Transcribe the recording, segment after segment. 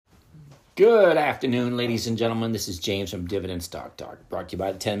Good afternoon, ladies and gentlemen. This is James from Dividend Stock Talk, brought to you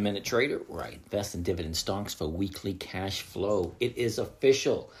by the 10-Minute Trader, where I invest in dividend stocks for weekly cash flow. It is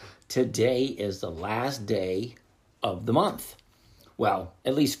official. Today is the last day of the month. Well,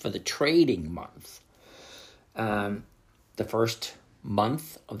 at least for the trading month. The first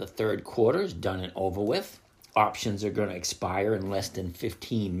month of the third quarter is done and over with. Options are going to expire in less than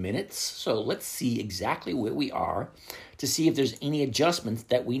 15 minutes. So let's see exactly where we are to see if there's any adjustments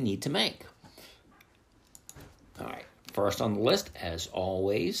that we need to make. All right, first on the list, as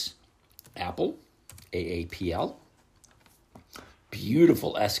always, Apple, AAPL.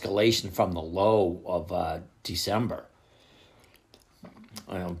 Beautiful escalation from the low of December.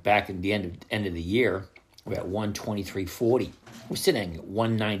 Back at the end of the year, we're at 123.40. We're sitting at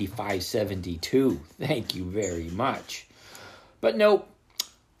 195.72. Thank you very much. But nope,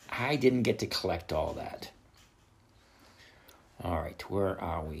 I didn't get to collect all that. All right, where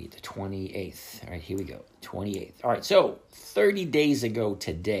are we? The 28th. All right, here we go. 28th. All right, so 30 days ago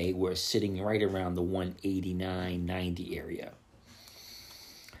today, we're sitting right around the 189.90 area.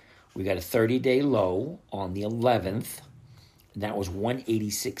 We got a 30-day low on the 11th. And that was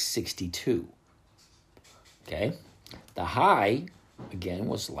 186.62. Okay. The high, again,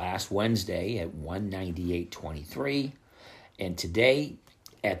 was last Wednesday at 198.23. And today,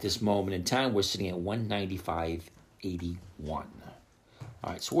 at this moment in time, we're sitting at 195.81. All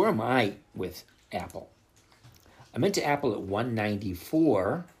right, so where am I with Apple? I'm into Apple at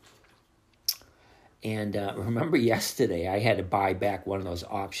 194. And remember yesterday, I had to buy back one of those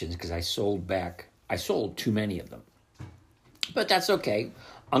options because I sold too many of them. But that's okay.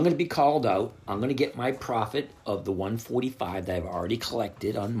 I'm going to be called out. I'm going to get my profit of the 145 that I've already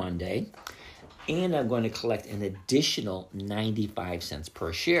collected on Monday. And I'm going to collect an additional 95 cents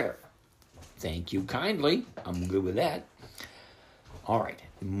per share. Thank you kindly. I'm good with that. All right,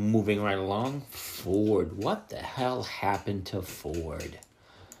 moving right along. Ford. What the hell happened to Ford?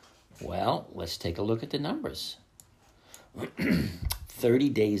 Well, let's take a look at the numbers. 30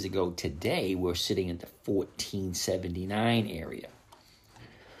 days ago today, we're sitting at the 1479 area.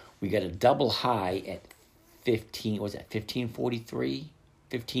 We got a double high at 1543?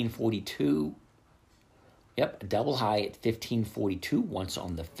 1542? Yep, a double high at 1542 once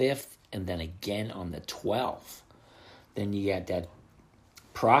on the 5th and then again on the 12th. Then you got that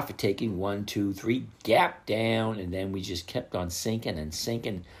profit taking 1, 2, 3 gap down, and then we just kept on sinking and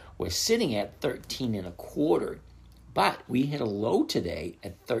sinking. We're sitting at 13 and a quarter. But we hit a low today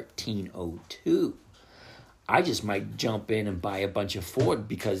at 13.02. I just might jump in and buy a bunch of Ford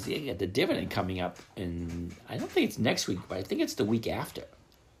because they got the dividend coming up. And I don't think it's next week, but I think it's the week after.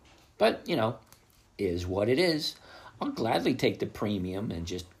 But, is what it is. I'll gladly take the premium and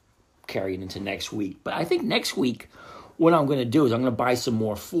just carry it into next week. But I think next week, what I'm going to do is I'm going to buy some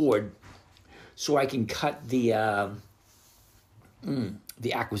more Ford so I can cut the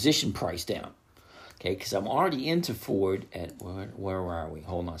acquisition price down. Okay, because I'm already into Ford at, where are we?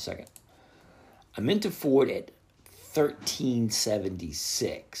 Hold on a second. I'm into Ford at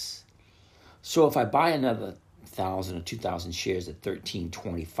 1376. So if I buy another 1,000 or 2,000 shares at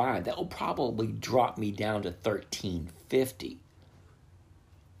 1325, that will probably drop me down to 1350.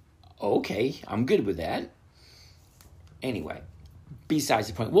 Okay, I'm good with that. Anyway, besides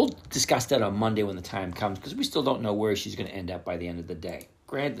the point, we'll discuss that on Monday when the time comes because we still don't know where she's going to end up by the end of the day.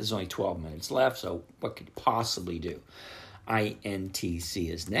 Granted, there's only 12 minutes left, so what could you possibly do? INTC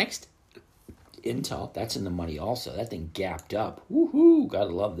is next. Intel, that's in the money also. That thing gapped up. Woohoo,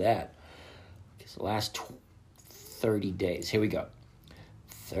 gotta love that. Because the last 30 days, here we go.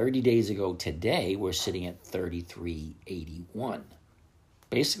 30 days ago today, we're sitting at 33.81.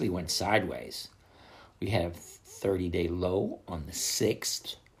 Basically went sideways. We have 30-day low on the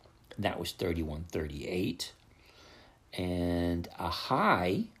 6th. That was 31.38. And a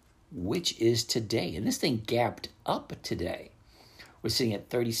high, which is today. And this thing gapped up today. We're sitting at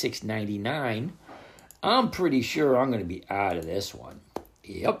 36.99. I'm pretty sure I'm going to be out of this one.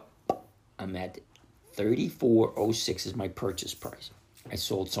 Yep. I'm at 34.06 is my purchase price. I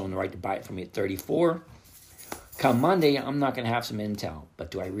sold someone the right to buy it from me at 34. Come Monday, I'm not going to have some Intel.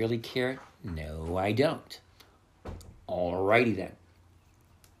 But do I really care? No, I don't. Alrighty then.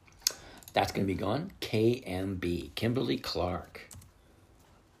 That's going to be gone. KMB, Kimberly-Clark.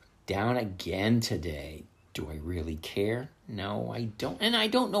 Down again today. Do I really care? No, I don't. And I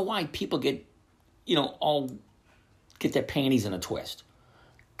don't know why people get, all get their panties in a twist.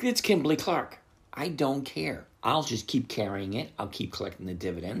 It's Kimberly-Clark. I don't care. I'll just keep carrying it. I'll keep collecting the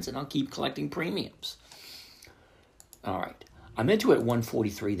dividends, and I'll keep collecting premiums. All right. I'm into it at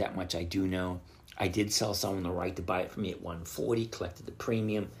 143. That much I do know. I did sell someone the right to buy it from me at 140, collected the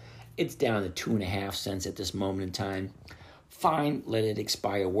premium. It's down to 2.5 cents at this moment in time. Fine, let it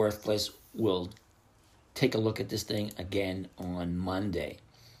expire worthless. We'll take a look at this thing again on Monday.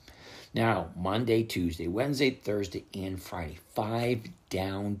 Now, Monday, Tuesday, Wednesday, Thursday, and Friday. 5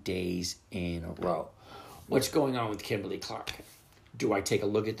 down days in a row. What's going on with Kimberly-Clark? Do I take a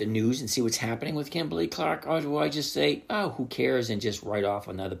look at the news and see what's happening with Kimberly-Clark? Or do I just say, oh, who cares, and just write off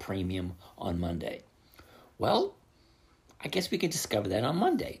another premium on Monday? Well, I guess we can discover that on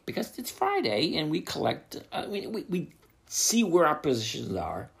Monday because it's Friday and we collect, we see where our positions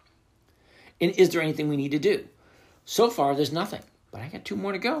are. And is there anything we need to do? So far, there's nothing, but I got 2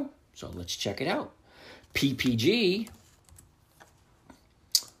 more to go. So let's check it out. PPG,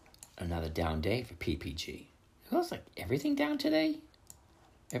 another down day for PPG. It looks like everything down today.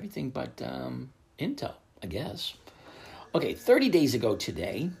 Everything but Intel, I guess. Okay, 30 days ago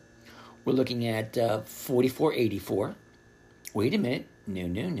today, we're looking at 44.84. Wait a minute. No.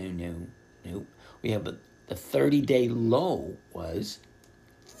 We have the 30-day low was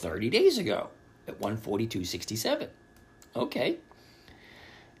 30 days ago at 142.67. Okay.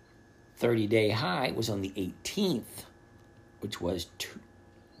 30-day high was on the 18th, which was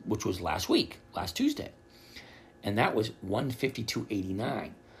last week, last Tuesday. And that was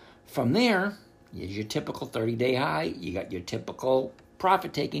 152.89. From there, here's your typical 30-day high. You got your typical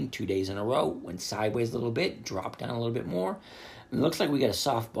profit taking 2 days in a row. Went sideways a little bit, dropped down a little bit more. And it looks like we got a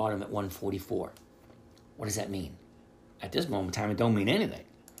soft bottom at 144. What does that mean? At this moment in time, it don't mean anything.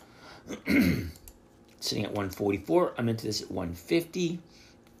 Sitting at 144. I'm into this at 150.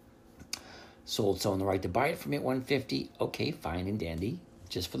 Sold, so on the right to buy it from me at 150. Okay, fine and dandy.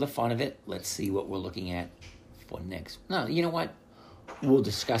 Just for the fun of it, let's see what we're looking at for next. No, you know what? We'll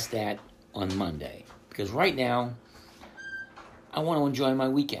discuss that on Monday. Because right now, I want to enjoy my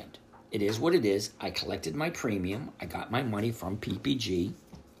weekend. It is what it is. I collected my premium. I got my money from PPG.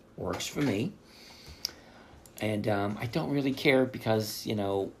 Works for me. And I don't really care because,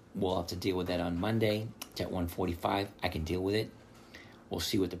 we'll have to deal with that on Monday. It's at 145. I can deal with it. We'll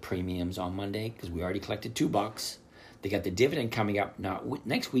see what the premium's on Monday because we already collected $2. They got the dividend coming up not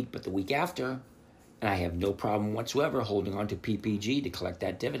next week, but the week after. And I have no problem whatsoever holding on to PPG to collect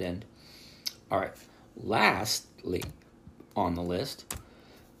that dividend. All right. Lastly on the list,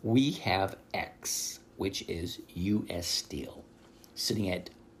 we have X, which is U.S. Steel, sitting at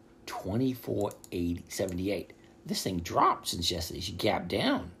 24.78. This thing dropped since yesterday. She gapped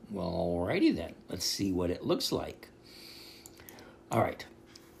down. Well, alrighty then. Let's see what it looks like. All right.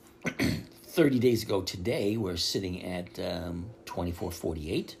 30 days ago today, we're sitting at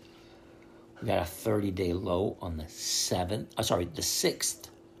 24.48. We got a 30-day low on the 6th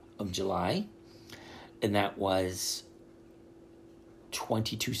of July, and that was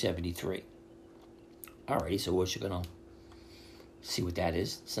 22.73. Alrighty, so we're just gonna see what that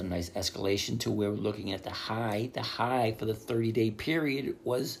is. Some nice escalation to where we're looking at the high. The high for the 30-day period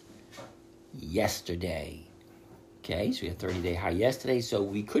was yesterday. Okay, so we had 30-day high yesterday, so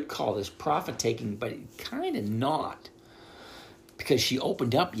we could call this profit-taking, but kind of not, because she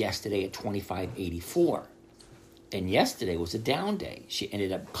opened up yesterday at 25.84, and yesterday was a down day. She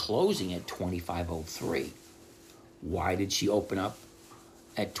ended up closing at 25.03. Why did she open up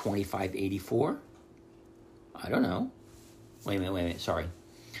at 25.84? I don't know. Wait a minute, sorry.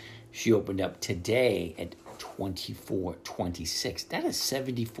 She opened up today at 24.26. That is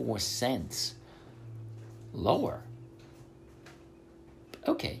 74 cents lower.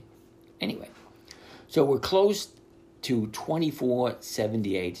 Okay. Anyway. So we're close to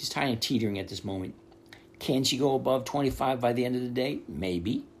 24.78. She's kind of teetering at this moment. Can she go above 25 by the end of the day?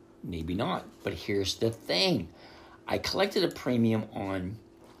 Maybe. Maybe not. But here's the thing. I collected a premium on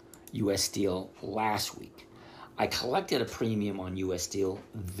U.S. Steel last week. I collected a premium on U.S. Steel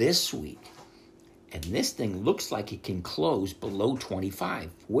this week. And this thing looks like it can close below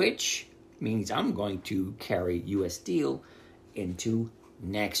 25, which means I'm going to carry U.S. Steel into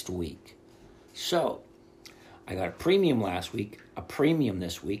next week. So, I got a premium last week, a premium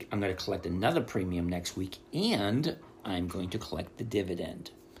this week. I'm going to collect another premium next week, and I'm going to collect the dividend.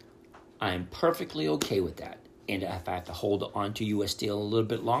 I'm perfectly okay with that. And if I have to hold on to U.S. Steel a little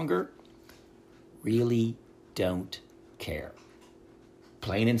bit longer, really don't care.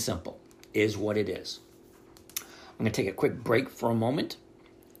 Plain and simple. Is what it is. I'm going to take a quick break for a moment.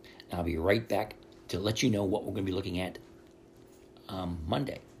 And I'll be right back to let you know what we're going to be looking at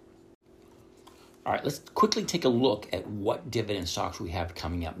Monday. All right, let's quickly take a look at what dividend stocks we have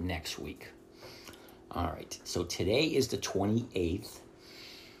coming up next week. All right, so today is the 28th,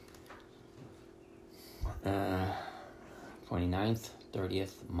 29th,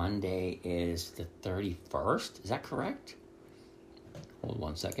 30th. Monday is the 31st. Is that correct? Hold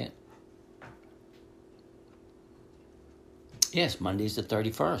one second. Yes, Monday's the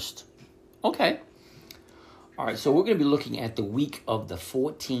 31st. Okay. All right, so we're going to be looking at the week of the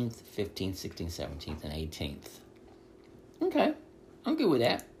 14th, 15th, 16th, 17th, and 18th. Okay, I'm good with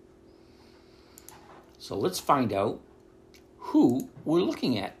that. So let's find out who we're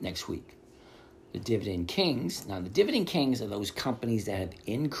looking at next week. The Dividend Kings. Now, the Dividend Kings are those companies that have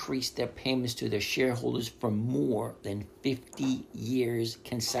increased their payments to their shareholders for more than 50 years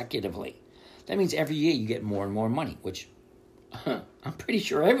consecutively. That means every year you get more and more money, which I'm pretty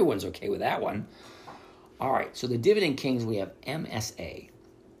sure everyone's okay with that one. All right, so the Dividend Kings, we have MSA,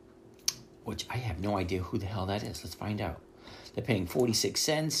 which I have no idea who the hell that is. Let's find out. They're paying 46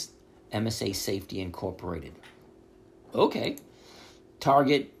 cents, MSA Safety Incorporated. Okay.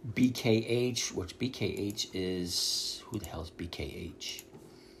 Target, BKH, which BKH is, who the hell is BKH?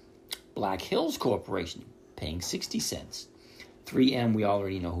 Black Hills Corporation, paying 60 cents. 3M, we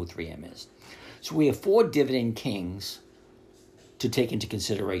already know who 3M is. So we have 4 Dividend Kings to take into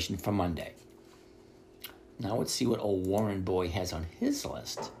consideration for Monday. Now let's see what old Warren Boy has on his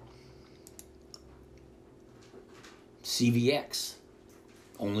list. CVX,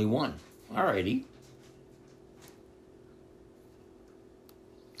 only one. Alrighty.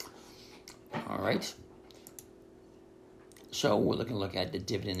 All right. So we're looking to look at the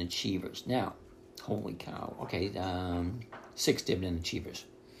dividend achievers. Now, holy cow. Okay, 6 dividend achievers.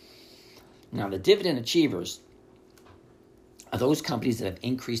 Now, the dividend achievers are those companies that have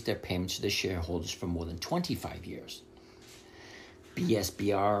increased their payments to their shareholders for more than 25 years.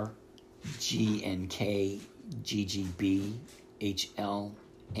 BSBR, GNK, GGB, HL,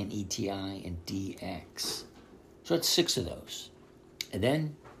 NETI, and DX. So it's 6 of those. And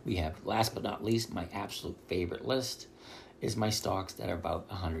then we have, last but not least, my absolute favorite list is my stocks that are about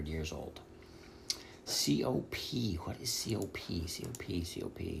 100 years old. COP. What is COP?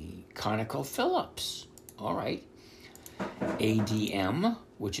 COP. ConocoPhillips. All right. ADM,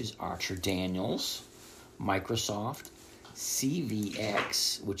 which is Archer Daniels. Microsoft.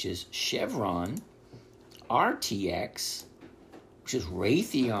 CVX, which is Chevron. RTX, which is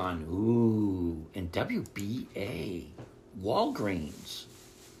Raytheon. Ooh. And WBA. Walgreens.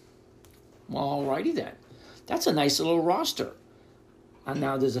 Well, alrighty then. That's a nice little roster. And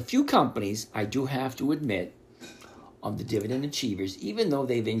now there's a few companies, I do have to admit, of the dividend achievers, even though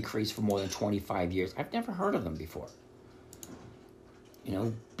they've increased for more than 25 years, I've never heard of them before. You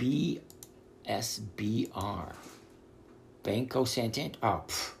know, BSBR. Banco Santander. Oh,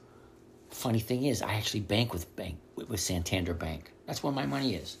 funny thing is, I actually bank with Santander Bank. That's where my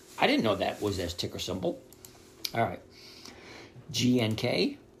money is. I didn't know that was their ticker symbol. All right.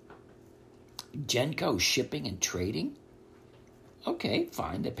 GNK. Genco Shipping and Trading. Okay,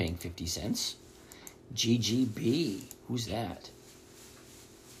 fine. They're paying 50 cents. GGB. Who's that?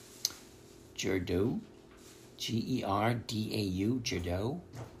 Gerdau. GERDAU. Gerdau.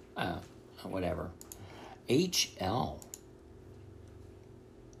 Whatever. HL.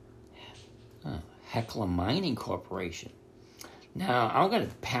 Hecla Mining Corporation. Now, I'm going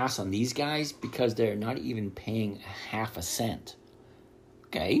to pass on these guys because they're not even paying half a cent.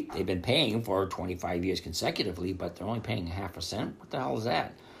 Okay, they've been paying for 25 years consecutively, but they're only paying half a cent. What the hell is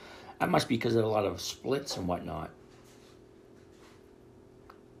that? That must be because of a lot of splits and whatnot.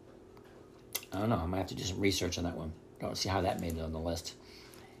 I don't know. I'm going to have to do some research on that one. Don't see how that made it on the list.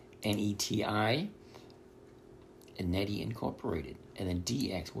 NETI, Eneti Incorporated. And then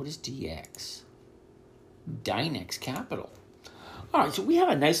DX. What is DX? Dynex Capital. All right, so we have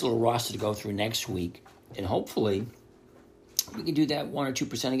a nice little roster to go through next week. And hopefully we can do that 1 or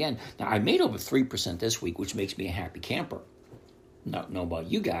 2% again. Now, I made over 3% this week, which makes me a happy camper. Not know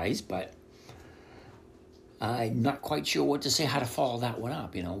about you guys, but I'm not quite sure what to say, how to follow that one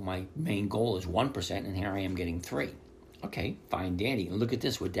up. You know, my main goal is 1%, and here I am getting 3. Okay, fine, dandy. And look at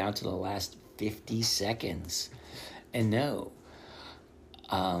this. We're down to the last 50 seconds. And no,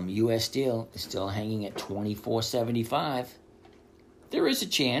 U.S. Steel is still hanging at $24.75. There is a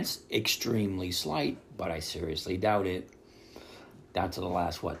chance, extremely slight, but I seriously doubt it. Down to the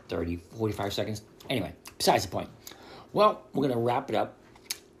last, 45 seconds? Anyway, besides the point. Well, we're going to wrap it up.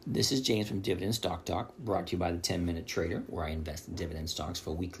 This is James from Dividend Stock Talk, brought to you by the 10-Minute Trader, where I invest in dividend stocks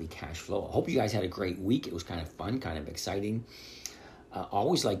for weekly cash flow. I hope you guys had a great week. It was kind of fun, kind of exciting.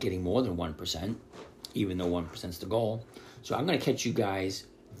 Always like getting more than 1%, even though 1% is the goal. So I'm going to catch you guys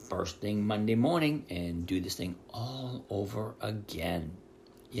first thing Monday morning and do this thing all over again.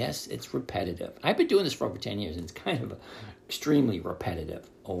 Yes, it's repetitive. I've been doing this for over 10 years, and it's kind of extremely repetitive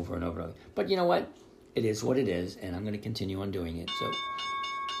over and over. But you know what? It is what it is, and I'm going to continue on doing it. So,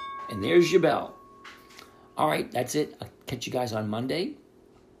 and there's your bell. All right, that's it. I'll catch you guys on Monday.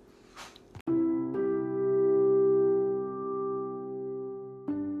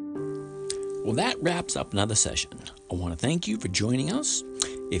 Well, that wraps up another session. I want to thank you for joining us.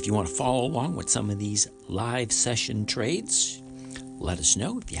 If you want to follow along with some of these live session trades, let us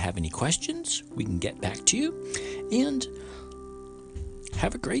know. If you have any questions, we can get back to you. And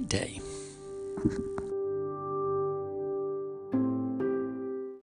have a great day.